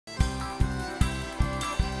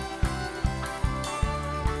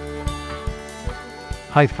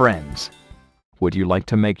Hi friends! Would you like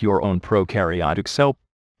to make your own prokaryotic cell?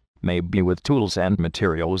 Maybe with tools and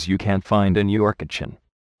materials you can't find in your kitchen.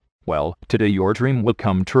 Well, today your dream will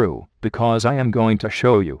come true, because I am going to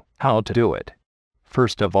show you how to do it.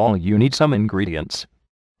 First of all, you need some ingredients.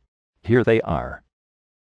 Here they are.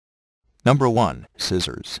 Number 1,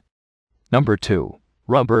 scissors. Number 2,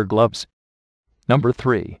 rubber gloves. Number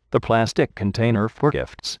 3, the plastic container for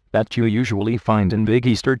gifts that you usually find in big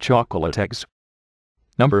Easter chocolate eggs.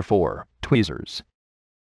 Number 4, tweezers.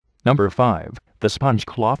 Number 5, the sponge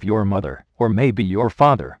cloth your mother, or maybe your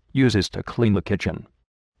father, uses to clean the kitchen.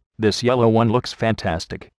 This yellow one looks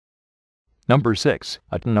fantastic. Number 6,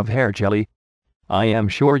 a ton of hair jelly. I am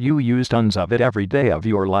sure you use tons of it every day of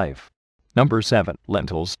your life. Number 7,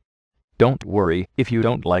 lentils. Don't worry, if you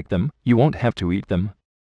don't like them, you won't have to eat them.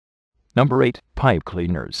 Number 8, pipe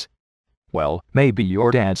cleaners. Well, maybe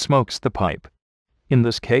your dad smokes the pipe. In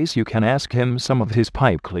this case you can ask him some of his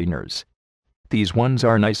pipe cleaners. These ones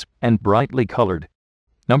are nice and brightly colored.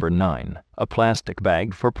 Number 9, a plastic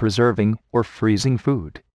bag for preserving or freezing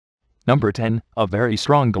food. Number 10, a very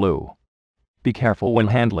strong glue. Be careful when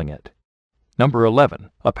handling it. Number 11,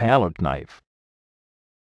 a palette knife.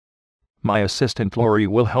 My assistant Lory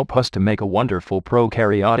will help us to make a wonderful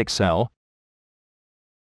prokaryotic cell.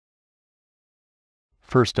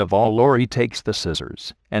 First of all, Lory takes the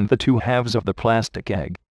scissors and the two halves of the plastic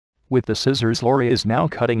egg. With the scissors, Lory is now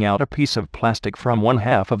cutting out a piece of plastic from one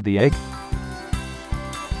half of the egg.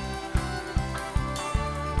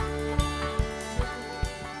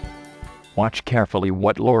 Watch carefully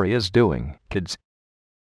what Lory is doing, kids.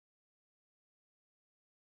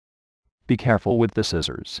 Be careful with the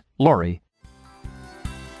scissors, Lory.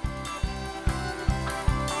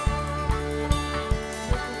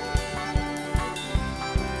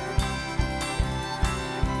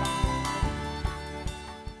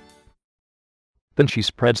 Then she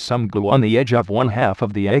spreads some glue on the edge of one half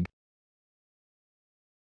of the egg.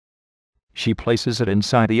 She places it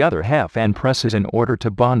inside the other half and presses in order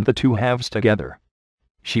to bond the two halves together.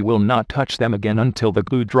 She will not touch them again until the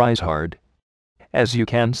glue dries hard. As you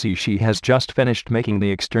can see, she has just finished making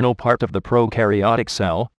the external part of the prokaryotic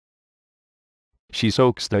cell. She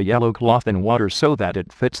soaks the yellow cloth in water so that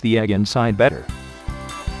it fits the egg inside better.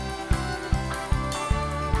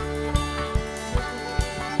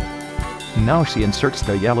 Now she inserts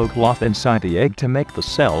the yellow cloth inside the egg to make the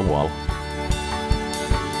cell wall.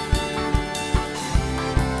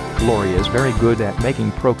 Lory is very good at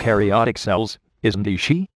making prokaryotic cells, isn't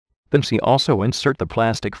she? Then she also inserts the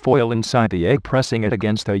plastic foil inside the egg, pressing it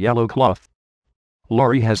against the yellow cloth.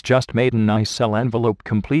 Lory has just made a nice cell envelope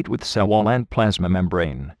complete with cell wall and plasma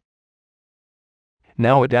membrane.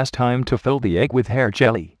 Now it is time to fill the egg with hair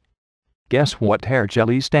jelly. Guess what hair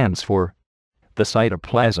jelly stands for? The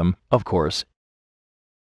cytoplasm, of course.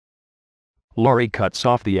 Lory cuts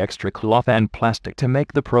off the extra cloth and plastic to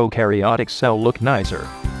make the prokaryotic cell look nicer.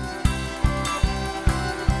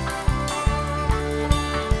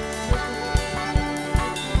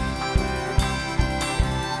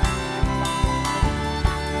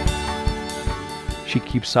 She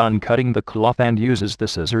keeps on cutting the cloth and uses the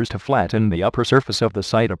scissors to flatten the upper surface of the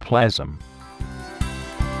cytoplasm.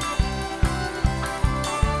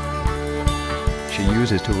 She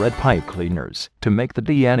uses two red pipe cleaners to make the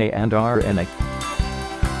DNA and RNA.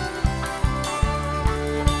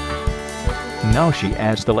 Now she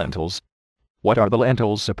adds the lentils. What are the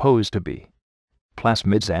lentils supposed to be?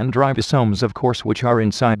 Plasmids and ribosomes, of course, which are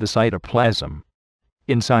inside the cytoplasm.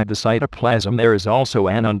 Inside the cytoplasm there is also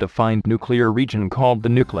an undefined nuclear region called the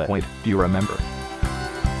nucleoid, do you remember?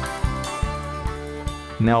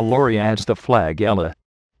 Now Lory adds the flagella.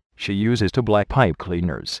 She uses two black pipe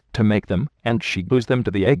cleaners to make them, and she glues them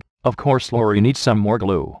to the egg. Of course, Lory needs some more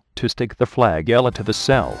glue to stick the flagella to the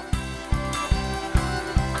cell.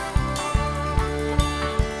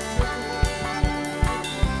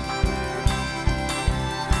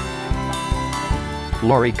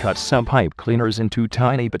 Lory cuts some pipe cleaners into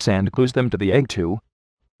tiny bits and glues them to the egg too.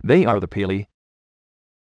 They are the peely.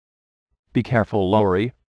 Be careful,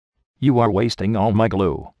 Lory. You are wasting all my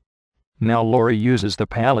glue. Now Lory uses the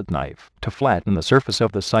palette knife to flatten the surface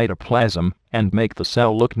of the cytoplasm and make the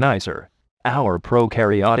cell look nicer. Our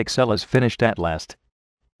prokaryotic cell is finished at last.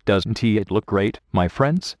 Doesn't it look great, my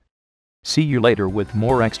friends? See you later with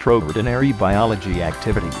more extraordinary biology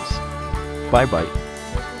activities. Bye-bye.